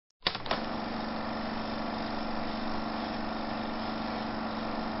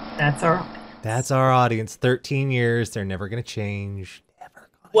That's our audience. That's our audience. 13 years. They're never going to change. Never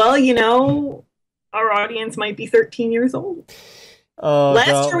gonna Well, you know, our audience might be 13 years old.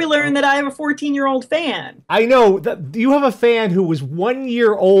 Last year we learned that I have a 14-year-old fan. I know. You have a fan who was 1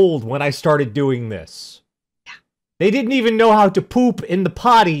 year old when I started doing this. Yeah. They didn't even know how to poop in the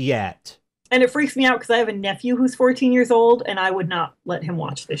potty yet. And it freaks me out because I have a nephew who's 14 years old, and I would not let him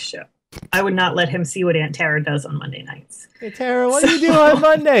watch this show. I would not let him see what Aunt Tara does on Monday nights. Hey, Tara, what do you do on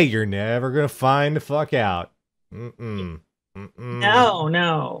Monday? You're never going to find the fuck out. No.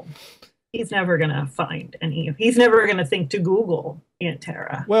 He's never going to find any. He's never going to think to Google Aunt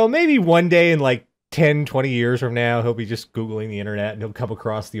Tara. Well, maybe one day in like 10, 20 years from now, he'll be just Googling the internet and he'll come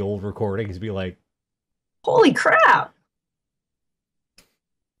across the old recordings and be like, holy crap.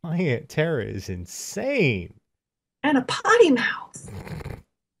 My Aunt Tara is insane. And a potty mouth.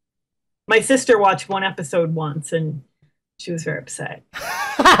 My sister watched one episode once and she was very upset.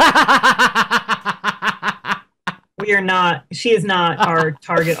 She is not our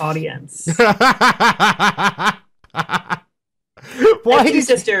target audience. Why two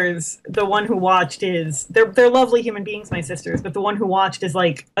sisters, the one who watched they're lovely human beings, my sisters, but the one who watched is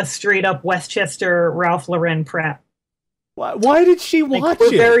like a straight up Westchester Ralph Lauren prep. Why did she watch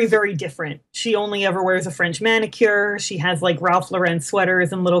we're it? very, very different. She only ever wears a French manicure. She has like Ralph Lauren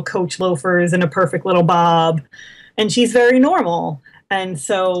sweaters and little Coach loafers and a perfect little bob. And she's very normal. And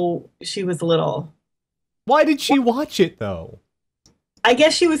so she was a little... Why did she watch it, though? I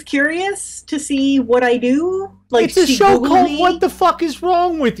guess she was curious to see what I do. Like, it's a show called What the Fuck Is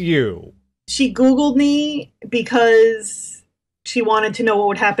Wrong With You? She Googled me because she wanted to know what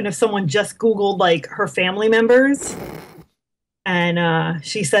would happen if someone just Googled, like, her family members. And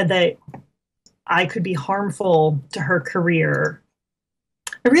she said that I could be harmful to her career.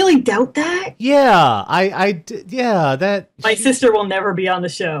 I really doubt that. Yeah, that... My sister will never be on the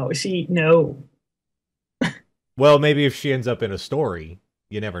show. No. Well, maybe if she ends up in a story,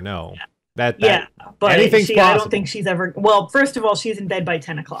 you never know. But anything's possible. I don't think she's ever... Well, first of all, she's in bed by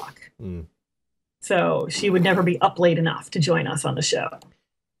 10 o'clock. Mm. So she would never be up late enough to join us on the show.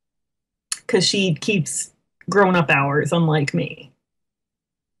 Because she keeps grown-up hours, unlike me.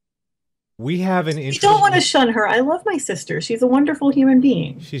 We have an interesting... You don't want to shun her. I love my sister. She's a wonderful human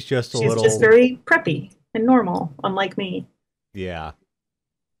being. She's just She's just very preppy and normal, unlike me. Yeah.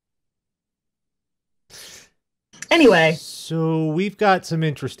 Anyway. So we've got some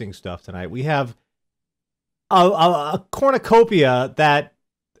interesting stuff tonight. We have a cornucopia that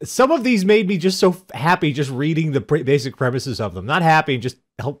some of these made me just so happy just reading the basic premises of them. Not happy, just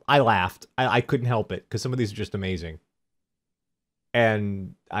I laughed. I couldn't help it because some of these are just amazing.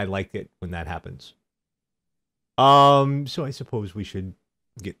 And I like it when that happens. So I suppose we should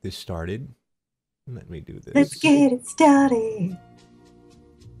get this started. Let me do this. Let's get it started.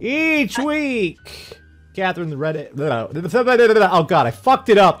 Each week... Catherine the Red... Oh, God, I fucked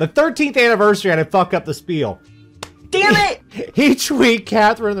it up. The 13th anniversary, and I fuck up the spiel. Damn it! Each week,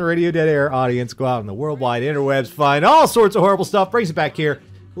 Catherine and the Radio Dead Air audience go out on the worldwide interwebs, find all sorts of horrible stuff, brings it back here. A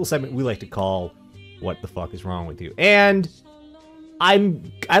little segment we like to call What the Fuck Is Wrong With You. And I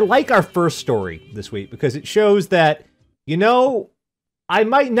like our first story this week because it shows that, you know, I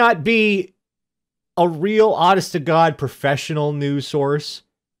might not be a real, honest-to-God professional news source,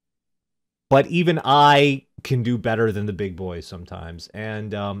 but even I can do better than the big boys sometimes.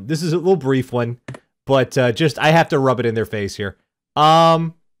 And this is a little brief one, but just I have to rub it in their face here.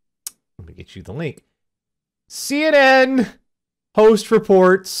 Let me get you the link. CNN host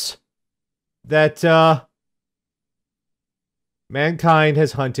reports that mankind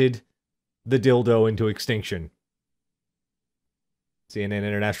has hunted the dildo into extinction. CNN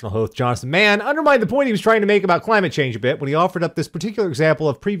International host Jonathan Mann undermined the point he was trying to make about climate change a bit when he offered up this particular example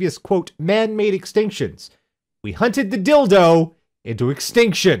of previous, quote, man-made extinctions. We hunted the dildo into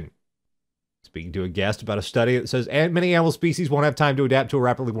extinction. Speaking to a guest about a study that says many animal species won't have time to adapt to a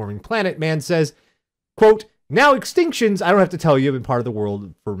rapidly warming planet, Mann says, quote, now extinctions, I don't have to tell you, have been part of the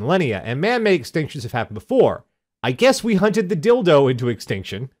world for millennia, and man-made extinctions have happened before. I guess we hunted the dildo into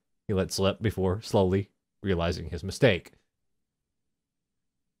extinction. He let slip before slowly realizing his mistake.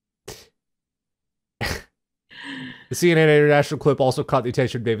 The CNN International clip also caught the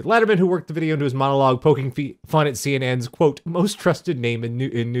attention of David Letterman, who worked the video into his monologue, poking fun at CNN's, quote, most trusted name in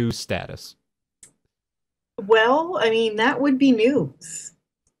news status. Well, I mean, that would be news.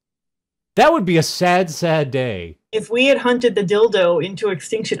 That would be a sad, sad day. If we had hunted the dildo into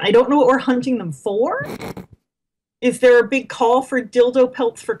extinction, I don't know what we're hunting them for. Is there a big call for dildo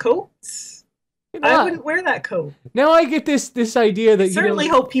pelts for coats? I wouldn't wear that coat. Now I get this idea that certainly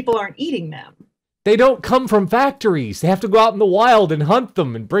hope people aren't eating them. They don't come from factories. They have to go out in the wild and hunt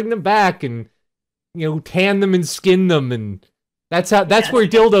them and bring them back and, you know, tan them and skin them, and that's where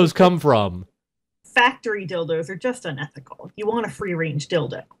dildos come from. Factory dildos are just unethical. You want a free-range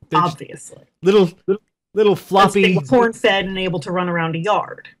dildo, obviously. Little floppy, corn-fed and able to run around a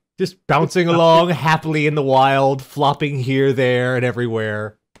yard. Just bouncing along happily in the wild, flopping here, there, and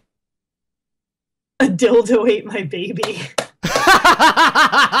everywhere. A dildo ate my baby.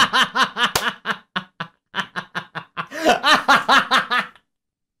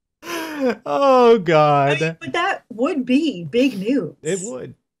 Oh, God. I mean, but that would be big news. It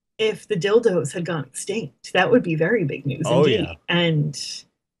would. If the dildos had gone extinct. That would be very big news indeed. Yeah. And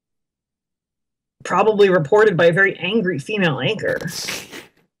probably reported by a very angry female anchor.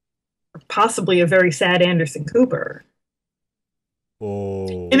 Possibly a very sad Anderson Cooper.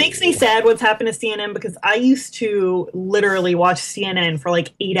 Oh. It makes me sad what's happened to CNN, because I used to literally watch CNN for like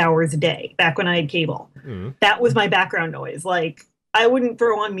 8 hours a day back when I had cable. Mm. That was my background noise. Like, I wouldn't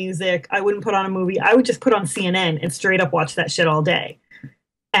throw on music. I wouldn't put on a movie. I would just put on CNN and straight up watch that shit all day.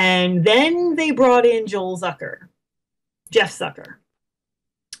 And then they brought in Jeff Zucker,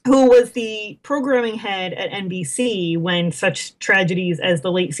 who was the programming head at NBC when such tragedies as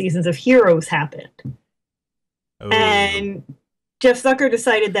the late seasons of Heroes happened. Oh. And Jeff Zucker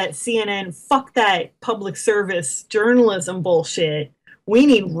decided that CNN, fuck that public service journalism bullshit. We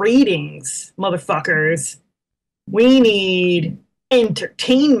need ratings, motherfuckers. We need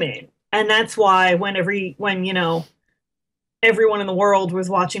entertainment. And that's why when you know, everyone in the world was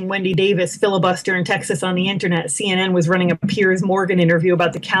watching Wendy Davis filibuster in Texas on the internet, CNN was running a Piers Morgan interview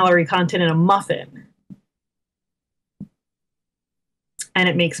about the calorie content in a muffin. And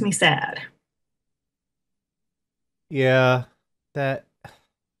it makes me sad. Yeah, that...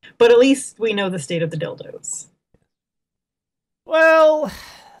 But at least we know the state of the dildos. Well,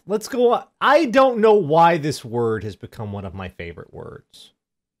 let's go on. I don't know why this word has become one of my favorite words.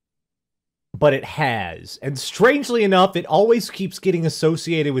 But it has. And strangely enough, it always keeps getting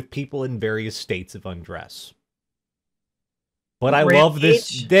associated with people in various states of undress. But I love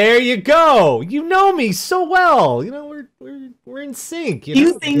this. There you go. You know me so well. You know, we're in sync.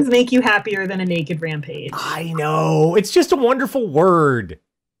 Few things make you happier than a naked rampage. I know. It's just a wonderful word.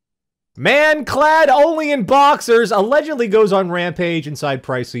 Man clad only in boxers allegedly goes on rampage inside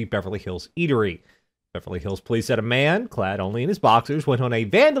pricey Beverly Hills eatery. Beverly Hills police said a man, clad only in his boxers, went on a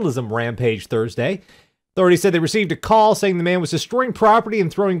vandalism rampage Thursday. Authorities said they received a call saying the man was destroying property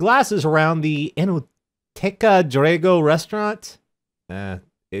and throwing glasses around the Enoteca Drago restaurant.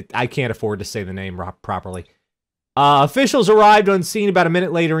 I can't afford to say the name properly. Officials arrived on scene about a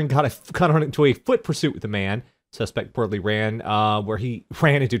minute later and got into a foot pursuit with the man. Suspect reportedly ran where he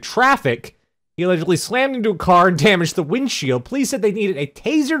ran into traffic. He allegedly slammed into a car and damaged the windshield. Police said they needed a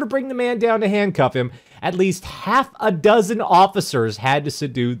taser to bring the man down to handcuff him. At least half a dozen officers had to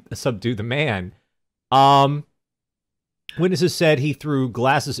subdue the man. Witnesses said he threw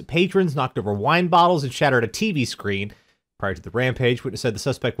glasses at patrons, knocked over wine bottles, and shattered a TV screen. Prior to the rampage, witness said the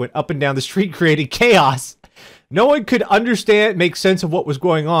suspect went up and down the street creating chaos. No one could make sense of what was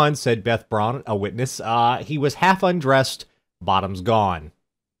going on, said Beth Braun, a witness. He was half undressed, bottoms gone.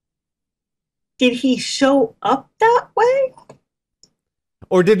 Did he show up that way?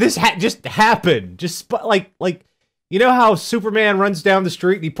 Or did this just happen? Just like, you know how Superman runs down the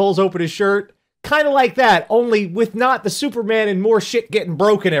street and he pulls open his shirt? Kind of like that, only with not the Superman and more shit getting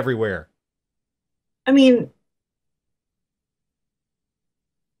broken everywhere. I mean,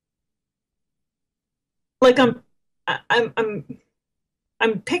 like I'm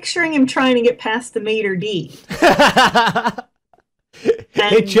picturing him trying to get past the maitre d'.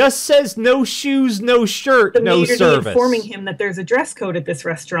 It just says no shoes, no shirt, no service. Informing him that there's a dress code at this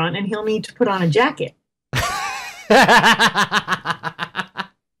restaurant and he'll need to put on a jacket. How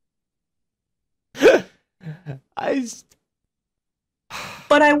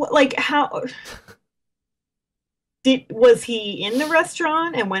was he in the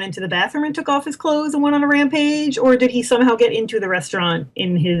restaurant and went into the bathroom and took off his clothes and went on a rampage, or did he somehow get into the restaurant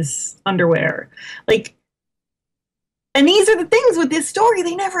in his underwear? And these are the things with this story.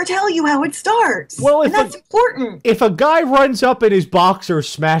 They never tell you how it starts. Well, and that's important. If a guy runs up in his boxers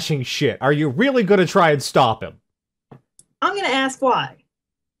smashing shit, are you really going to try and stop him? I'm going to ask why.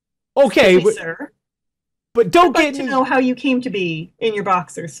 Okay, sir. But don't get to know how you came to be in your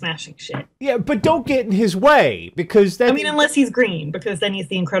boxers smashing shit. Yeah, but don't get in his way, because that... I mean, unless he's green, because then he's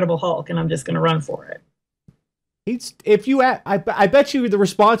the Incredible Hulk, and I'm just going to run for it. I bet you the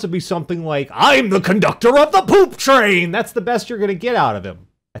response would be something like, "I'm the conductor of the poop train." That's the best you're going to get out of him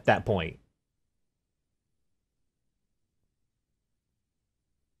at that point.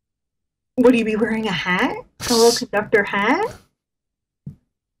 Would he be wearing a hat? A little conductor hat?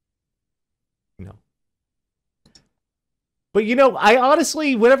 No. But you know, I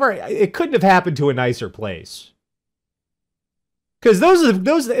honestly, whatever, it couldn't have happened to a nicer place. Because if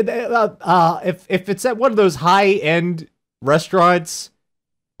it's at one of those high-end restaurants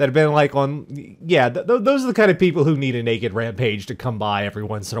that have been like on, yeah, those are the kind of people who need a naked rampage to come by every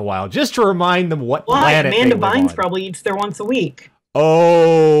once in a while, just to remind them what planet Amanda they live Bynes on. probably eats there once a week.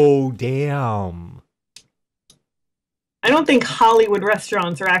 Oh, damn. I don't think Hollywood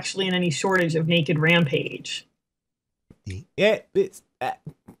restaurants are actually in any shortage of naked rampage. Yeah, it's...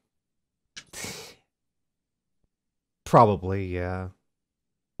 probably, yeah.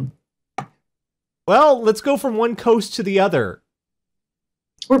 Well, let's go from one coast to the other.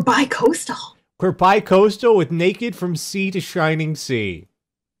 We're bi-coastal. We're bi-coastal with naked from sea to shining sea.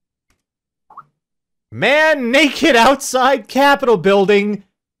 Man naked outside Capitol building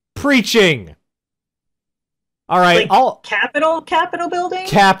preaching. All right, like Capitol building?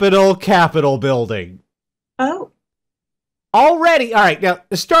 Capitol building. Oh. Already, all right, now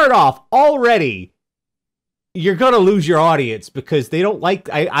to start off, already you're going to lose your audience because they don't like,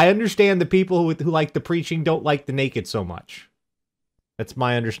 I understand the people who like the preaching don't like the naked so much. That's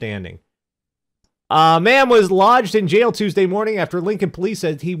my understanding. Man was lodged in jail Tuesday morning after Lincoln police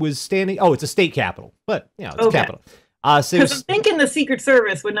said he was standing, oh, it's a state capitol, but, you know, it's a capitol. Because I'm thinking the Secret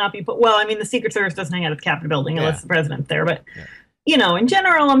Service would not be put, well, I mean, the Secret Service doesn't hang out at the Capitol building unless the president's there, but, you know, in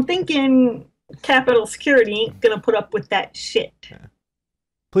general, I'm thinking Capitol security ain't gonna put up with that shit. Yeah.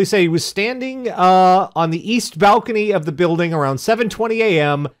 Police say he was standing on the east balcony of the building around 7:20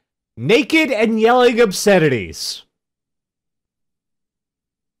 a.m., naked and yelling obscenities.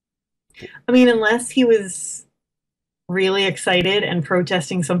 I mean, unless he was really excited and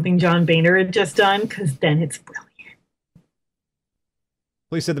protesting something John Boehner had just done, because then it's brilliant.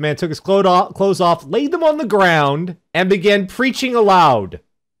 Police said the man took his clothes off, laid them on the ground, and began preaching aloud.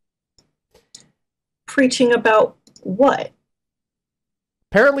 Preaching about what?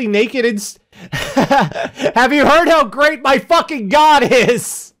 Apparently naked and... Have you heard how great my fucking God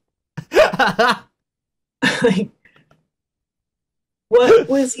is? Like, what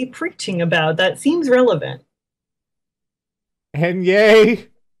was he preaching about? That seems relevant. And yay.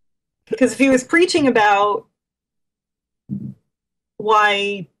 Because if he was preaching about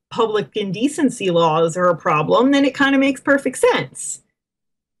why public indecency laws are a problem, then it kind of makes perfect sense.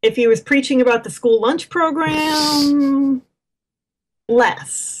 If he was preaching about the school lunch program,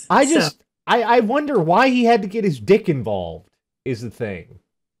 less. I wonder why he had to get his dick involved, is the thing.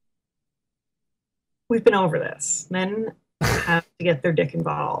 We've been over this. Men have to get their dick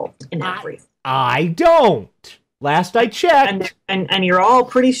involved in everything. I don't. Last I checked. And you're all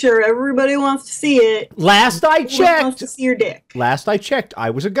pretty sure everybody wants to see it. Last I checked. Wants to see your dick. Last I checked,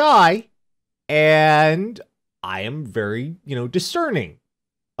 I was a guy, and I am very, discerning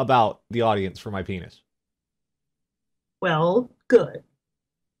about the audience for my penis. Well, good.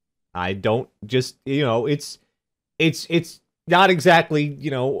 I don't just, it's not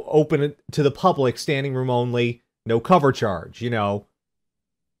exactly, open to the public, standing room only, no cover charge,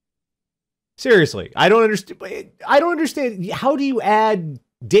 Seriously, I don't understand. How do you add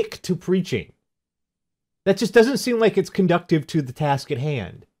dick to preaching? That just doesn't seem like it's conductive to the task at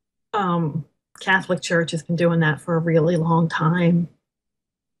hand. Catholic Church has been doing that for a really long time.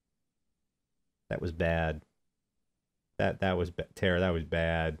 That was bad. That was Tara. That was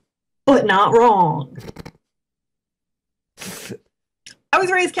bad. But not wrong. I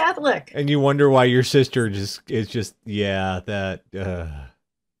was raised Catholic. And you wonder why your sister is just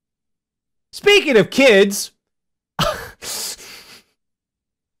Speaking of kids,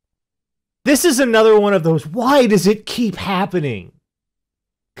 this is another one of those, why does it keep happening?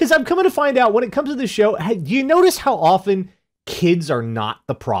 Because I'm coming to find out, when it comes to the show, do you notice how often kids are not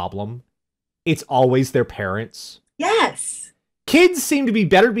the problem? It's always their parents. Yes. Kids seem to be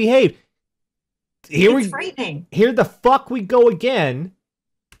better behaved. It's frightening. Here the fuck we go again.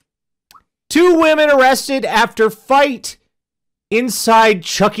 2 women arrested after fight inside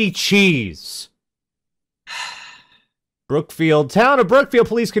Chuck E. Cheese. Town of Brookfield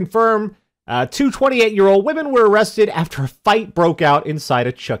police confirm 2 28-year-old women were arrested after a fight broke out inside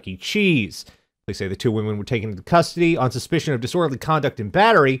a Chuck E. Cheese. They say the 2 women were taken into custody on suspicion of disorderly conduct and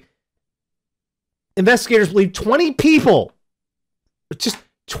battery. Investigators believe 20 people, just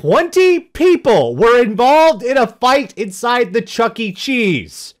 20 people, were involved in a fight inside the Chuck E.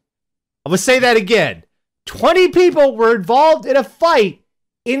 Cheese. I'm going to say that again. 20 people were involved in a fight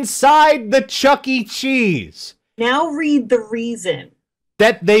inside the Chuck E. Cheese. Now read the reason.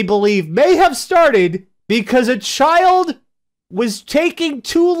 That they believe may have started because a child was taking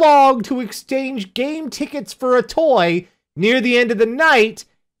too long to exchange game tickets for a toy near the end of the night,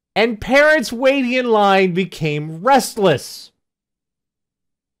 and parents waiting in line became restless.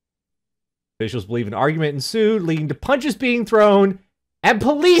 Officials believe an argument ensued, leading to punches being thrown, and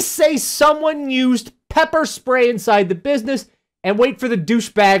police say someone used pepper spray inside the business, and wait for the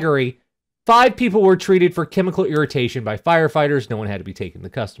douchebaggery. 5 people were treated for chemical irritation by firefighters. No one had to be taken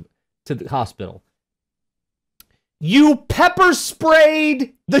to the hospital. You pepper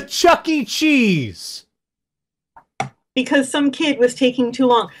sprayed the Chuck E. Cheese! Because some kid was taking too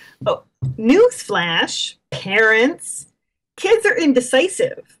long. Oh, newsflash, parents, kids are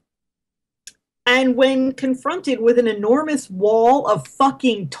indecisive. And when confronted with an enormous wall of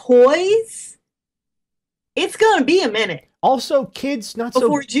fucking toys, it's going to be a minute. Also, kids not so...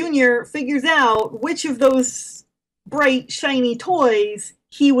 Before Junior figures out which of those bright, shiny toys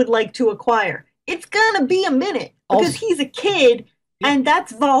he would like to acquire. It's going to be a minute. Because he's a kid, and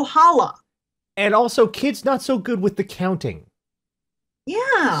that's Valhalla. And also, kids not so good with the counting.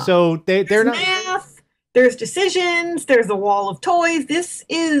 Yeah. So they're not... math, there's decisions, there's a wall of toys. This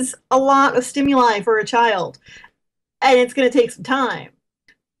is a lot of stimuli for a child. And it's going to take some time.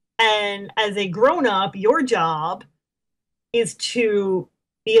 And as a grown-up, your job is to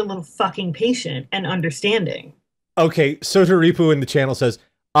be a little fucking patient and understanding. Okay, Sotoripu in the channel says,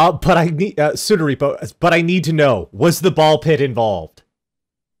 but I need, Sudaripo, but I need to know, was the ball pit involved?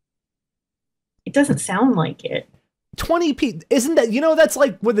 It doesn't sound like it. 20 people, isn't that, that's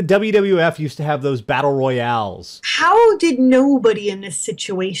like when the WWF used to have those battle royales. How did nobody in this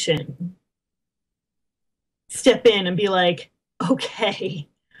situation step in and be like, okay,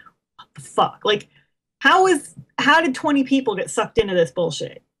 what the fuck? Like, how did 20 people get sucked into this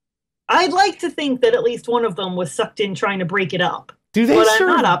bullshit? I'd like to think that at least one of them was sucked in trying to break it up. I'm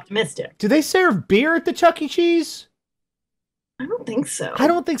not optimistic. Do they serve beer at the Chuck E. Cheese? I don't think so. I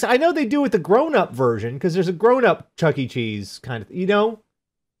don't think so. I know they do with the grown-up version, because there's a grown-up Chuck E. Cheese kind of,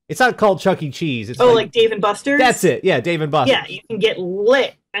 It's not called Chuck E. Cheese. It's like Dave and Buster's? That's it. Yeah, Dave and Buster's. Yeah, you can get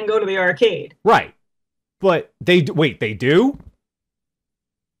lit and go to the arcade. Right. But they do?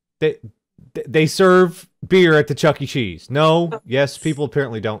 They serve beer at the Chuck E. Cheese. No. Oh. Yes, people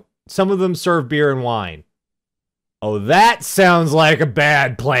apparently don't. Some of them serve beer and wine. Oh, that sounds like a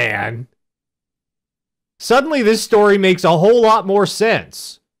bad plan. Suddenly, this story makes a whole lot more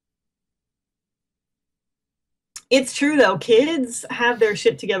sense. It's true, though. Kids have their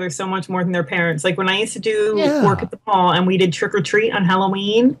shit together so much more than their parents. Like, when I used to do work at the mall and we did trick-or-treat on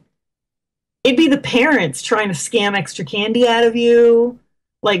Halloween, it'd be the parents trying to scam extra candy out of you,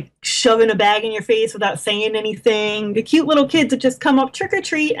 like shoving a bag in your face without saying anything. The cute little kids would just come up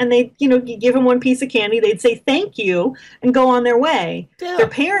trick-or-treat and they'd, you give them one piece of candy. They'd say thank you and go on their way. Yeah. Their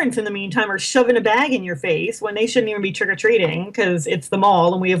parents, in the meantime, are shoving a bag in your face when they shouldn't even be trick-or-treating because it's the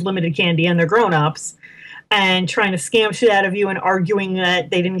mall and we have limited candy and they're grown-ups, and trying to scam shit out of you and arguing that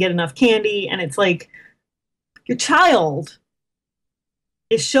they didn't get enough candy. And it's like, your child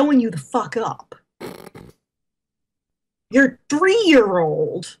is showing you the fuck up. Your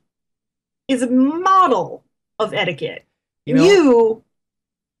 3-year-old is a model of etiquette. You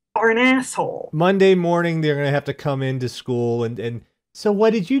are an asshole. Monday morning, they're going to have to come into school and so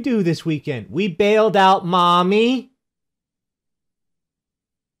what did you do this weekend? We bailed out Mommy.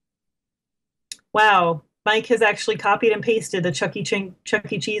 Wow. Mike has actually copied and pasted the Chuck E.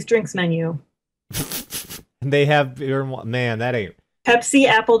 Cheese drinks menu. And they have, man, that ain't... Pepsi,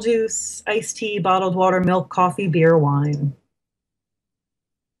 apple juice, iced tea, bottled water, milk, coffee, beer, wine.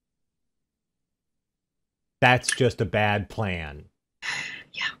 That's just a bad plan.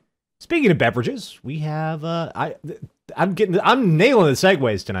 Yeah. Speaking of beverages, we have I'm nailing the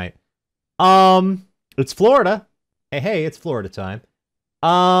segues tonight. It's Florida. Hey, it's Florida time.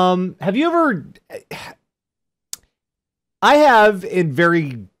 Have you ever... I have, in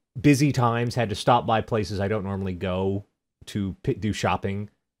very busy times, had to stop by places I don't normally go to do shopping.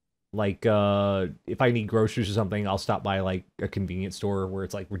 Like, if I need groceries or something, I'll stop by, like, a convenience store where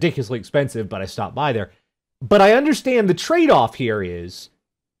it's, like, ridiculously expensive, but I stop by there. But I understand the trade-off here is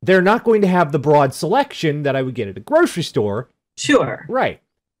they're not going to have the broad selection that I would get at a grocery store. Sure. Right.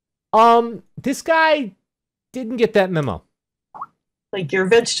 This guy didn't get that memo. Like, your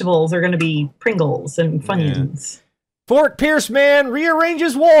vegetables are going to be Pringles and Funyuns. Yeah. Fort Pierce man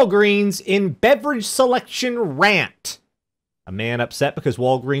rearranges Walgreens in beverage selection rant. A man upset because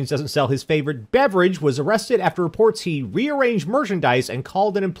Walgreens doesn't sell his favorite beverage was arrested after reports he rearranged merchandise and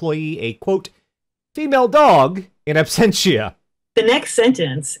called an employee a, quote, female dog in absentia. The next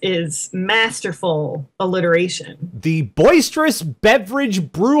sentence is masterful alliteration. The boisterous beverage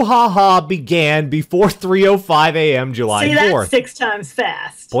brouhaha began before 3:05 a.m. July 4th. Say that 6 times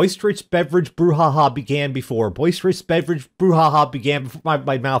fast. Boisterous beverage brouhaha began before. Boisterous beverage brouhaha began before.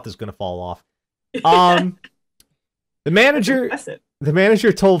 My mouth is going to fall off. The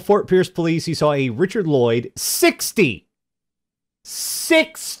manager told Fort Pierce police he saw a Richard Lloyd, 60,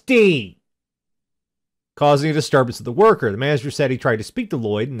 causing a disturbance to the worker. The manager said he tried to speak to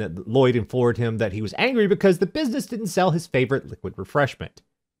Lloyd, and that Lloyd informed him that he was angry because the business didn't sell his favorite liquid refreshment.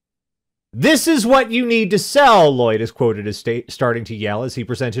 "This is what you need to sell," Lloyd is quoted as starting to yell as he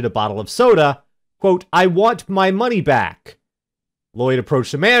presented a bottle of soda. Quote, "I want my money back." Lloyd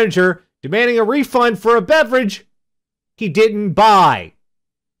approached the manager, demanding a refund for a beverage he didn't buy.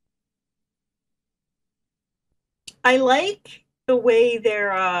 I like the way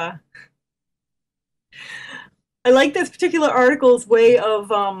they're, I like this particular article's way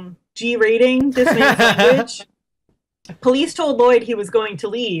of G-rating this man's language. Police told Lloyd he was going to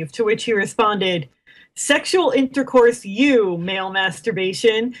leave, to which he responded, "Sexual intercourse, you, male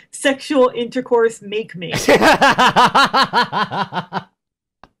masturbation. Sexual intercourse, make me." It's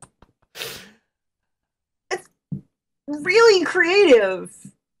really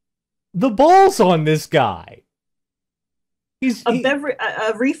creative. The balls on this guy.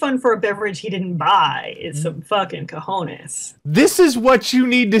 A refund for a beverage he didn't buy is some fucking cojones. This is what you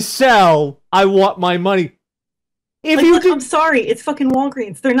need to sell. I want my money. Look, I'm sorry, it's fucking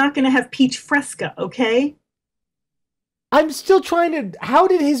Walgreens. They're not going to have peach fresca, okay? I'm still trying to... How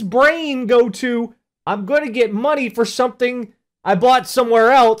did his brain go to, I'm going to get money for something I bought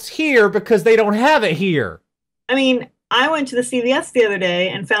somewhere else here because they don't have it here? I mean, I went to the CVS the other day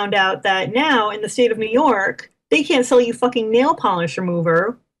and found out that now in the state of New York, they can't sell you fucking nail polish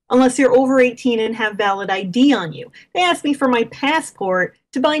remover unless you're over 18 and have valid ID on you. They asked me for my passport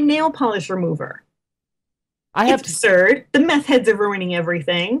to buy nail polish remover. It's absurd. The meth heads are ruining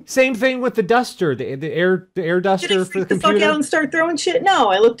everything. Same thing with the duster, the air duster for the computer. Fuck out and start throwing shit? No,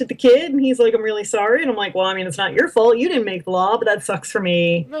 I looked at the kid and he's like, "I'm really sorry," and I'm like, "Well, I mean, it's not your fault. You didn't make the law, but that sucks for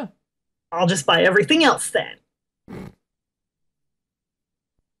me. Yeah. I'll just buy everything else then."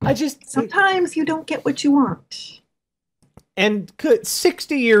 Sometimes you don't get what you want. And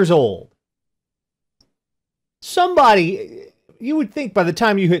 60 years old. Somebody, you would think by the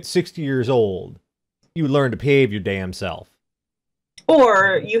time you hit 60 years old, you would learn to behave your damn self.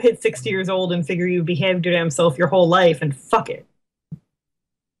 Or you hit 60 years old and figure you behaved your damn self your whole life and fuck it.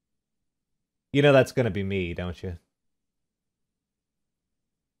 You know that's going to be me, don't you?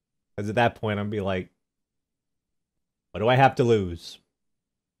 Because at that point, I'm going to be like, what do I have to lose?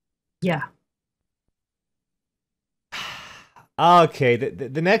 Yeah. Okay,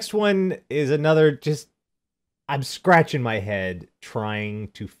 the next one is another just... I'm scratching my head trying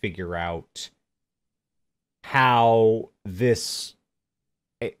to figure out how this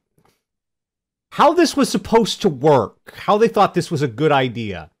was supposed to work, how they thought this was a good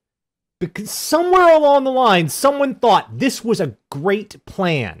idea. Because somewhere along the line, someone thought this was a great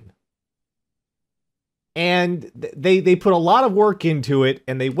plan. And they put a lot of work into it,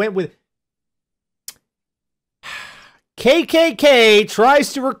 and they went with... KKK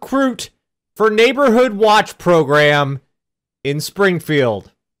tries to recruit for neighborhood watch program in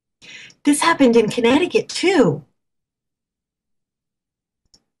Springfield. This happened in Connecticut, too.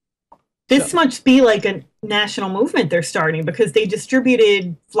 This must be like a national movement they're starting because they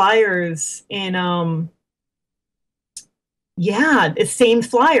distributed flyers in, yeah, the same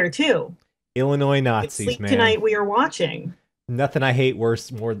flyer, too. Illinois Nazis, Sleep man. Tonight we are watching. Nothing I hate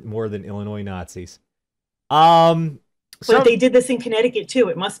more than Illinois Nazis. But they did this in Connecticut, too.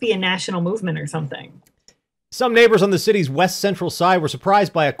 It must be a national movement or something. Some neighbors on the city's west central side were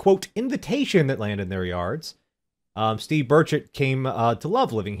surprised by a, quote, invitation that landed in their yards. Steve Burchett came to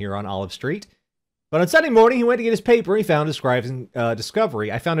love living here on Olive Street. But on Sunday morning, he went to get his paper, and he found a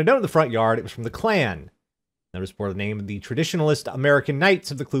discovery. "I found a note in the front yard. It was from the Klan. That was for the name of the traditionalist American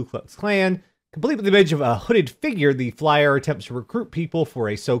Knights of the Ku Klux Klan. Complete with the image of a hooded figure, the flyer attempts to recruit people for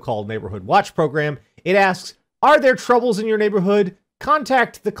a so-called neighborhood watch program. It asks, 'Are there troubles in your neighborhood?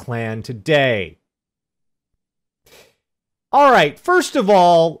 Contact the Klan today.'" All right, first of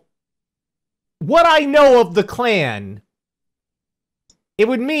all, what I know of the Klan, it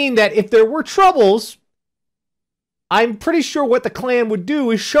would mean that if there were troubles, I'm pretty sure what the Klan would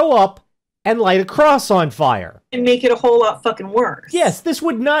do is show up and light a cross on fire. And make it a whole lot fucking worse. Yes, this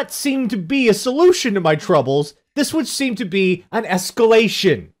would not seem to be a solution to my troubles. This would seem to be an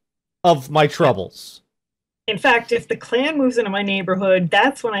escalation of my troubles. In fact, if the Klan moves into my neighborhood,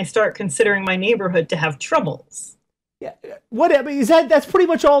 that's when I start considering my neighborhood to have troubles. Yeah, what I mean, is that's pretty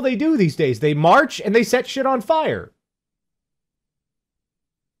much all they do these days. They march and they set shit on fire.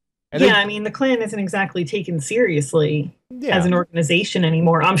 And Yeah, I mean, the Klan isn't exactly taken seriously yeah. as an organization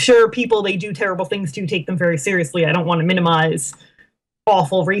anymore. I'm sure people they do terrible things to take them very seriously. I don't want to minimize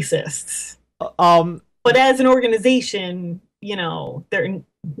awful racists. But as an organization, you know,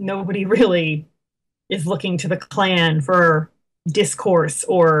 nobody really is looking to the Klan for discourse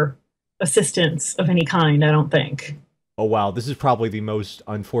or assistance of any kind, I don't think. Oh, wow. This is probably the most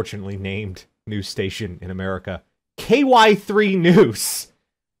unfortunately named news station in America. KY3 News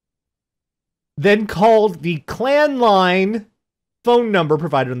then called the Klan line phone number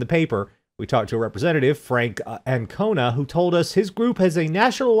provided in the paper. We talked to a representative, Frank Ancona, who told us his group has a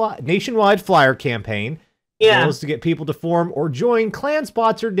nationwide flyer campaign. Yeah. As to get people to form or join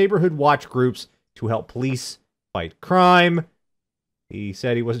Klan-sponsored neighborhood watch groups to help police fight crime. He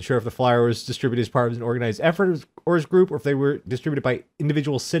said he wasn't sure if the flyer was distributed as part of an organized effort or his group, or if they were distributed by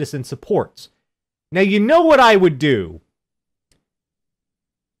individual citizen supports. Now, you know what I would do?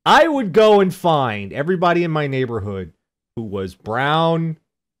 I would go and find everybody in my neighborhood who was brown,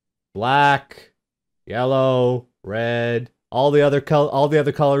 black, yellow, red, all the other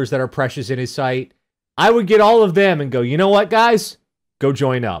colors that are precious in his sight. I would get all of them and go, you know what, guys? Go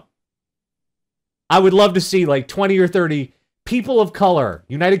join up. I would love to see like 20 or 30 people of color,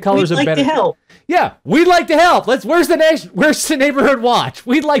 United Colors of We'd like to help. Yeah, we'd like to help. Where's the neighborhood watch?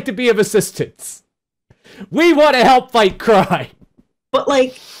 We'd like to be of assistance. We want to help fight crime. But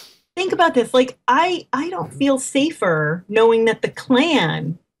like, think about this. Like, I don't feel safer knowing that the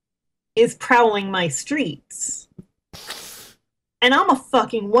Klan is prowling my streets. And I'm a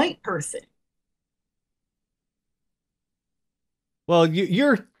fucking white person. Well,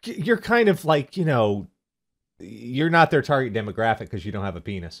 you're kind of like, you know, you're not their target demographic because you don't have a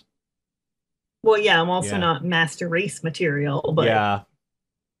penis. Well, yeah, I'm also not master race material, but yeah.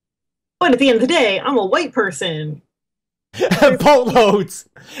 But at the end of the day, I'm a white person. Boatloads.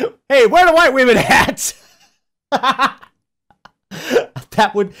 Hey, where are the white women at? I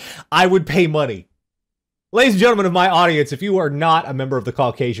would pay money. Ladies and gentlemen of my audience, if you are not a member of the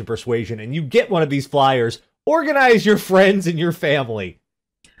Caucasian persuasion and you get one of these flyers, organize your friends and your family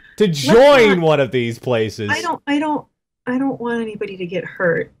to join one of these places. I don't want anybody to get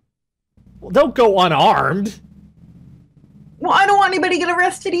hurt. Well, don't go unarmed. Well, I don't want anybody to get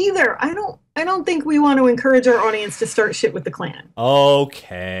arrested either. I don't think we want to encourage our audience to start shit with the Klan.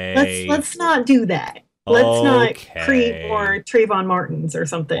 Okay. Let's not do that. Let's not create more Trayvon Martins or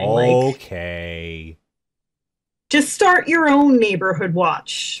something. Okay. Just start your own neighborhood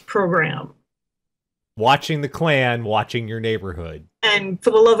watch program. Watching the Klan, watching your neighborhood. And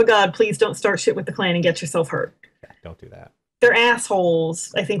for the love of God, please don't start shit with the Klan and get yourself hurt. Yeah, don't do that. They're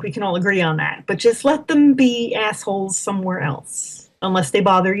assholes. I think we can all agree on that. But just let them be assholes somewhere else. Unless they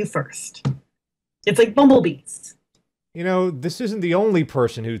bother you first. It's like bumblebees. You know, this isn't the only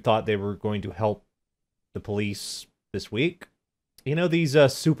person who thought they were going to help the police this week. You know, these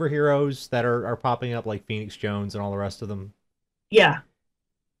superheroes that are popping up like Phoenix Jones and all the rest of them? Yeah.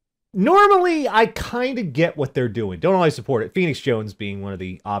 Normally, I kind of get what they're doing. Don't always support it. Phoenix Jones being one of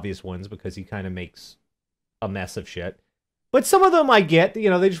the obvious ones because he kind of makes a mess of shit. But some of them I get, you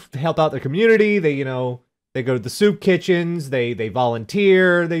know, they just help out their community. They, you know, they go to the soup kitchens. They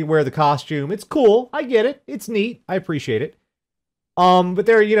volunteer. They wear the costume. It's cool. I get it. It's neat. I appreciate it. But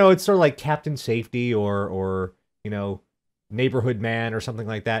they're, you know, it's sort of like Captain Safety or you know, Neighborhood Man or something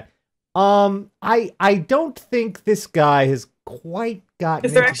like that. I don't think this guy has quite gotten.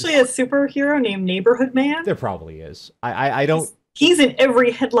 Is there actually a superhero named Neighborhood Man? There probably is. I don't. He's in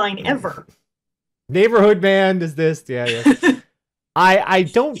every headline ever. Neighborhood Man does this. Yeah. I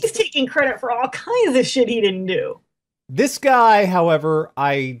don't. He's taking credit for all kinds of shit he didn't do. This guy, however,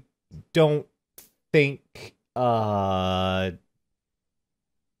 I don't think.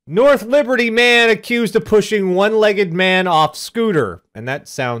 North Liberty man accused of pushing one-legged man off scooter. And that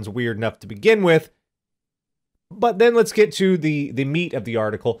sounds weird enough to begin with. But then let's get to the meat of the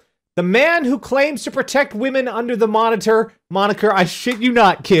article. The man who claims to protect women under the moniker, I shit you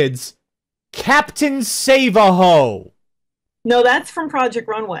not, kids, Captain Save-A-Ho. No, that's from Project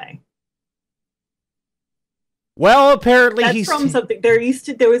Runway. Well, apparently that's from something. There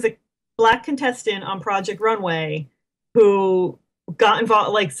was a black contestant on Project Runway who got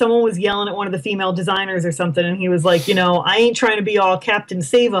involved, like someone was yelling at one of the female designers or something, and he was like, you know, I ain't trying to be all Captain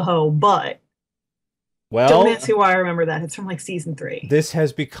Save-A-Ho, but well, don't ask me why I remember that. It's from like season 3. This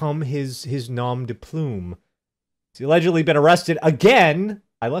has become his nom de plume. He's allegedly been arrested again.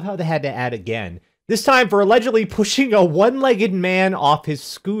 I love how they had to add again. This time for allegedly pushing a one-legged man off his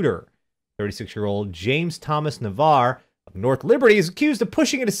scooter. 36-year-old James Thomas Navarre of North Liberty is accused of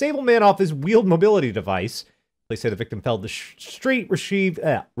pushing a disabled man off his wheeled mobility device. They say the victim fell to the street,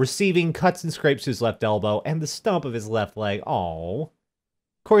 receiving cuts and scrapes to his left elbow and the stump of his left leg. Aww.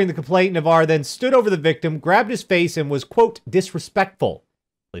 According to the complaint, Navarre then stood over the victim, grabbed his face, and was, quote, disrespectful.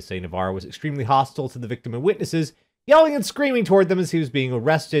 Police say Navarre was extremely hostile to the victim and witnesses, yelling and screaming toward them as he was being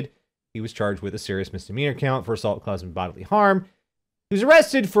arrested. He was charged with a serious misdemeanor count for assault causing bodily harm. He was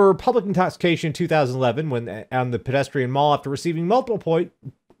arrested for public intoxication in 2011 when on the pedestrian mall after receiving multiple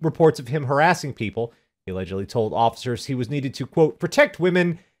reports of him harassing people. He allegedly told officers he was needed to, quote, protect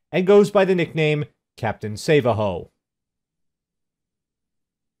women, and goes by the nickname Captain Save-A-Ho.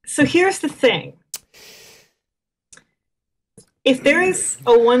 So here's the thing. If there is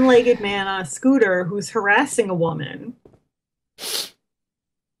a one-legged man on a scooter who's harassing a woman,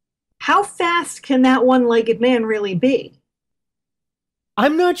 how fast can that one-legged man really be?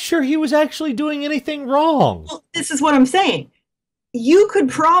 I'm not sure he was actually doing anything wrong. Well, this is what I'm saying. You could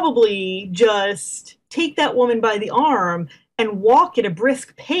probably just take that woman by the arm and walk at a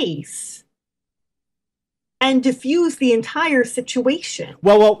brisk pace and diffuse the entire situation.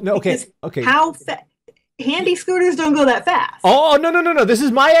 Well, no, okay. How fast? Handy scooters don't go that fast. Oh, no. This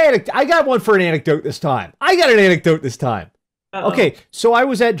is my anecdote. I got one for an anecdote this time. Okay, so I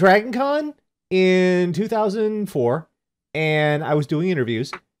was at Dragon Con in 2004, and I was doing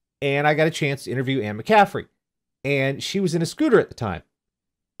interviews, and I got a chance to interview Anne McCaffrey. And she was in a scooter at the time.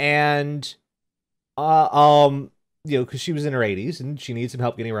 And, because she was in her 80s, and she needed some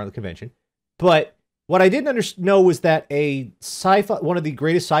help getting around the convention. But what I didn't know was that one of the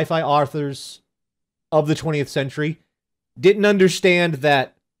greatest sci-fi authors of the 20th century didn't understand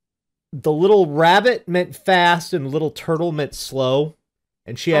that the little rabbit meant fast and little turtle meant slow,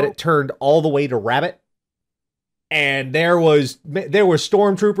 and she had it turned all the way to rabbit. And there were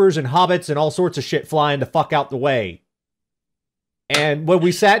stormtroopers and hobbits and all sorts of shit flying the fuck out the way. And when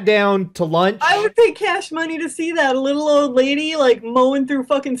we sat down to lunch, I would pay cash money to see that little old lady like mowing through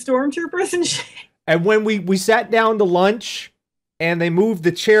fucking stormtroopers and shit. And when we sat down to lunch and they moved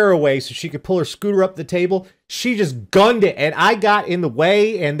the chair away so she could pull her scooter up the table, she just gunned it, and I got in the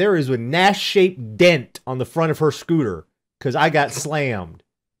way, and there is a Nash-shaped dent on the front of her scooter because I got slammed.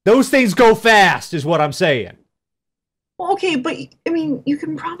 Those things go fast, is what I'm saying. Well, okay, but, I mean, you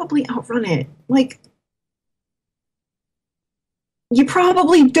can probably outrun it. Like, you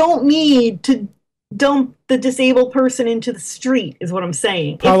probably don't need to dump the disabled person into the street, is what I'm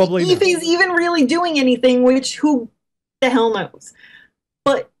saying. Probably if he's even really doing anything, which who the hell knows.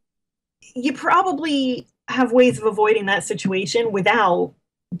 But you probably have ways of avoiding that situation without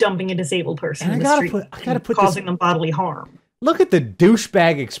dumping a disabled person in the street and causing them bodily harm. Look at the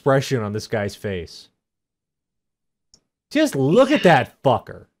douchebag expression on this guy's face. Just look at that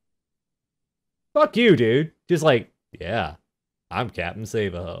fucker. Fuck you, dude. Just like, yeah, I'm Captain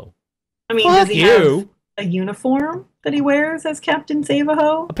Save-A-Ho. I mean, does he have a uniform that he wears as Captain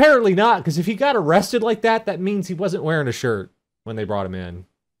Save-A-Ho? Apparently not, because if he got arrested like that, that means he wasn't wearing a shirt when they brought him in.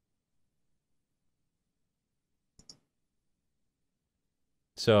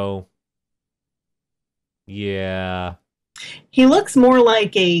 So, yeah. He looks more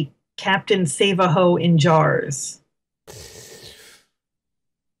like a Captain Save-A-Ho in jars.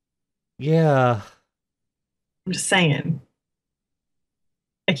 Yeah. I'm just saying.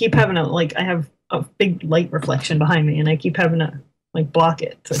 I keep having I have a big light reflection behind me, and I keep having to, block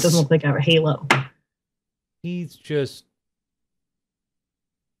it, so it doesn't look like I have a halo. He's a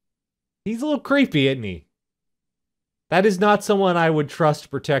little creepy, isn't he? That is not someone I would trust to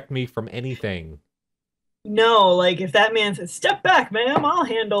protect me from anything. No, if that man says, "Step back, ma'am, I'll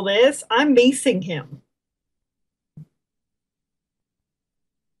handle this," I'm macing him.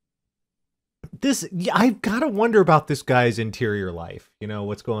 I've got to wonder about this guy's interior life. You know,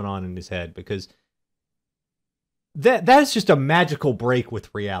 what's going on in his head, because that's just a magical break with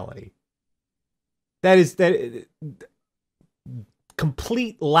reality. That is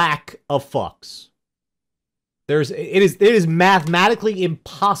complete lack of fucks. It is mathematically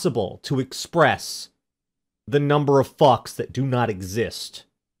impossible to express the number of fucks that do not exist.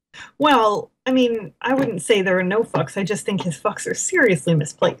 Well, I mean, I wouldn't say there are no fucks. I just think his fucks are seriously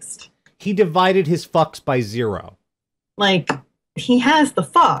misplaced. He divided his fucks by 0. He has the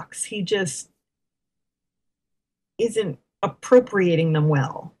fucks. He just isn't appropriating them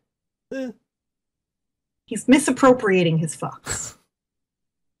well. He's misappropriating his fucks.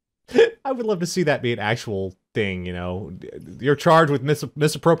 I would love to see that be an actual thing, you know. You're charged with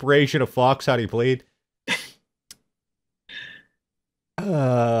misappropriation of fucks. How do you plead?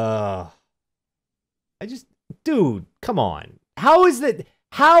 Dude, come on. How is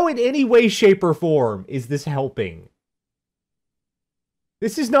How in any way, shape, or form is this helping?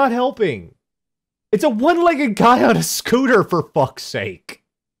 This is not helping. It's a one-legged guy on a scooter, for fuck's sake.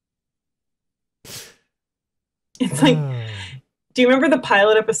 It's like, do you remember the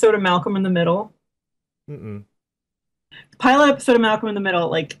pilot episode of Malcolm in the Middle? Mm-mm. Pilot episode of Malcolm in the Middle,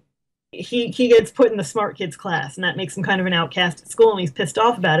 like, he gets put in the smart kids class, and that makes him kind of an outcast at school, and he's pissed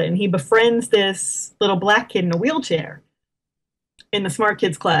off about it, and he befriends this little black kid in a wheelchair in the smart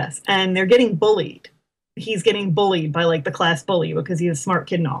kids class, and they're getting bullied. He's getting bullied by, like, the class bully because he's a smart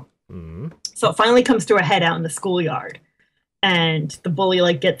kid and all. Mm. So it finally comes to a head out in the schoolyard, and the bully,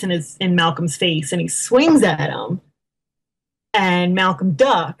 like, gets in Malcolm's face, and he swings at him, and Malcolm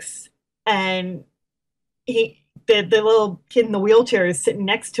ducks, and the little kid in the wheelchair is sitting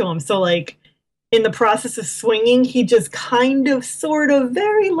next to him. So, like, in the process of swinging, he just kind of, sort of,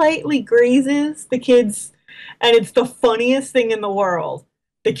 very lightly grazes the kids. And it's the funniest thing in the world.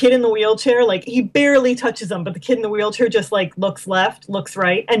 The kid in the wheelchair, like, he barely touches him, but the kid in the wheelchair just, like, looks left, looks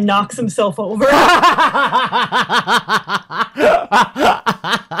right, and knocks himself over.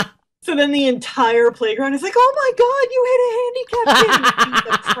 So then the entire playground is like, oh my God, you hit a handicapped kid. And beat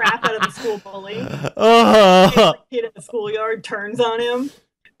the crap out of the school bully. The kid in the schoolyard turns on him.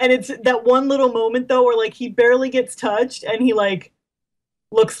 And it's that one little moment, though, where, like, he barely gets touched and he, like,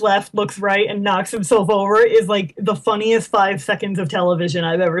 looks left, looks right, and knocks himself over is, like, the funniest 5 seconds of television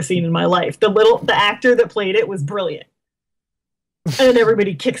I've ever seen in my life. The actor that played it was brilliant. And then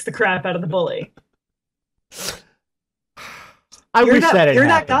everybody kicks the crap out of the bully. You're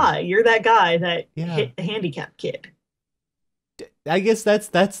that guy. You're that guy that hit the handicapped kid. I guess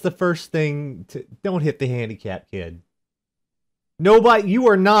that's the first thing. Don't hit the handicapped kid. Nobody. You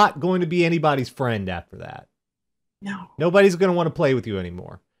are not going to be anybody's friend after that. No. Nobody's going to want to play with you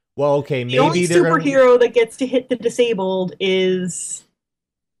anymore. Well, okay, maybe the only superhero that gets to hit the disabled is,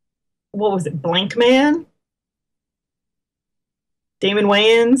 what was it, Blank Man? Damon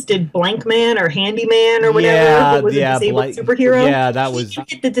Wayans did Blank Man or Handyman or whatever. Yeah, was a disabled superhero. Yeah, that was. He can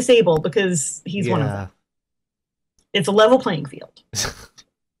hit the disabled because he's one of them. It's a level playing field.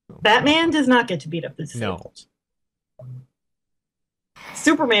 Batman does not get to beat up the disabled. No.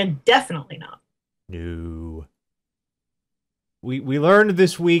 Superman definitely not. No. We learned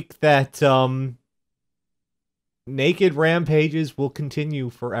this week that naked rampages will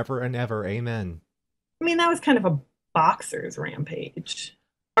continue forever and ever. Amen. I mean, that was kind of a boxer's rampage.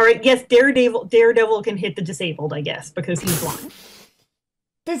 All right, yes, Daredevil can hit the disabled, I guess, because he's blind.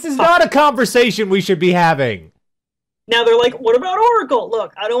 This is not a conversation we should be having. Now they're like, what about Oracle?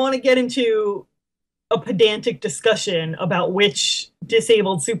 Look, I don't want to get into a pedantic discussion about which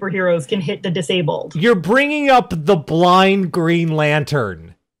disabled superheroes can hit the disabled. You're bringing up the blind Green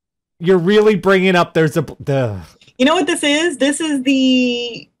Lantern. You're really bringing up You know what this is? This is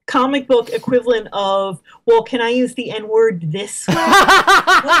the comic book equivalent of, well, can I use the N-word this way?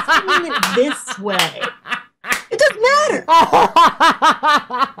 What's the mean this way? It doesn't matter.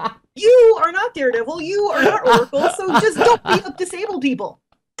 You are not Daredevil. You are not Oracle. So just don't beat up disabled people.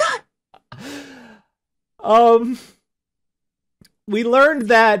 Done. We learned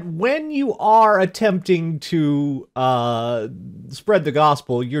that when you are attempting to spread the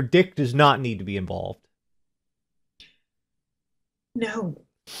gospel, your dick does not need to be involved. No.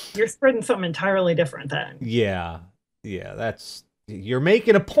 You're spreading something entirely different then. Yeah, you're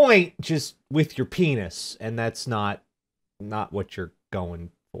making a point just with your penis, and that's not what you're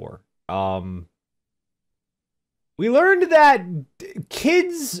going for. We learned that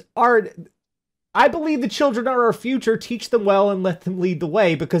kids are, I believe the children are our future. Teach them well and let them lead the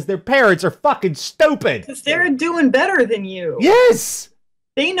way, because their parents are fucking stupid. Because they're doing better than you. Yes!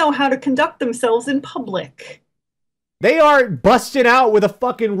 They know how to conduct themselves in public. They aren't busting out with a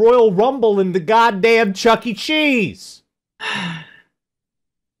fucking Royal Rumble in the goddamn Chuck E. Cheese.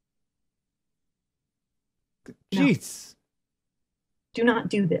 Jeez. Do not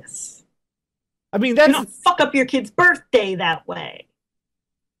do this. I mean, that's... Do not fuck up your kid's birthday that way.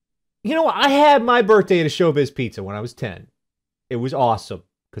 You know, I had my birthday at a Showbiz Pizza when I was 10. It was awesome,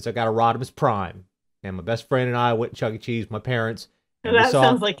 because I got a Rodimus Prime. And my best friend and I went to Chuck E. Cheese, my parents. Now that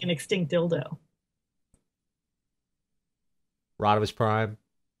sounds like an extinct dildo. Rodimus Prime.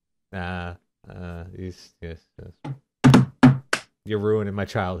 Yes. You're ruining my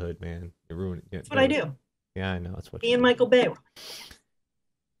childhood, man. You're ruining it. That's what I do. Yeah, I know. That's what me and Michael Bay.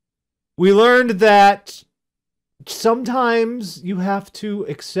 We learned that sometimes you have to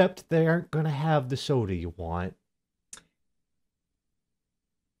accept they aren't going to have the soda you want.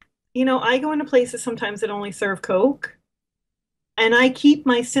 You know, I go into places sometimes that only serve Coke, and I keep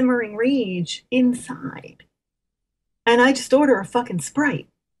my simmering rage inside. and I just order a fucking Sprite.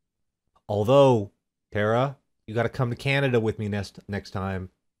 Although, Tara, you got to come to Canada with me next time,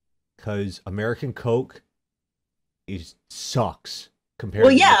 because American Coke sucks compared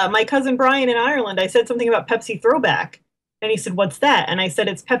Well, to yeah, my cousin Brian in Ireland, I said something about Pepsi Throwback. And he said, "What's that?" And I said,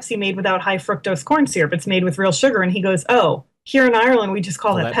 "It's Pepsi made without high fructose corn syrup. It's made with real sugar." And he goes, "Oh, here in Ireland, we just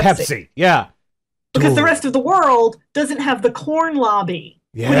call that Pepsi." Pepsi. Yeah. Because the rest of the world doesn't have the corn lobby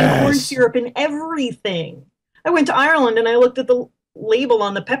putting corn Yes. syrup in everything. I went to Ireland and I looked at the label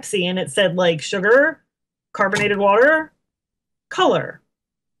on the Pepsi and it said like sugar, carbonated water, color.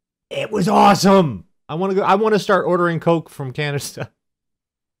 It was awesome. I want to go. I want to start ordering Coke from Canada.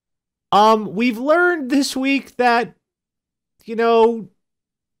 We've learned this week that, you know,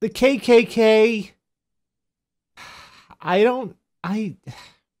 the KKK.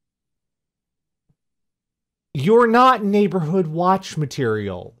 You're not neighborhood watch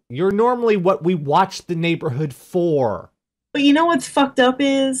material. You're normally what we watch the neighborhood for. But you know what's fucked up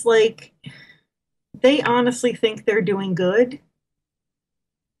is like they honestly think they're doing good.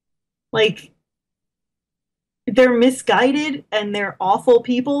 Like they're misguided and they're awful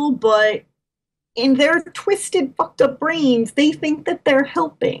people, but in their twisted, fucked up brains, they think that they're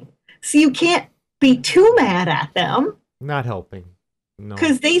helping. So you can't be too mad at them. Not helping. No.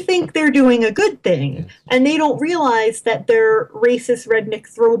 Because they think they're doing a good thing. Yes. And they don't realize that they're racist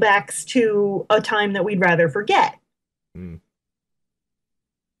redneck throwbacks to a time that we'd rather forget. Mm.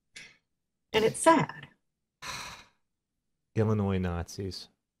 And it's sad. Illinois Nazis.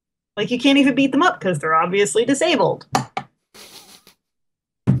 Like, you can't even beat them up because they're obviously disabled.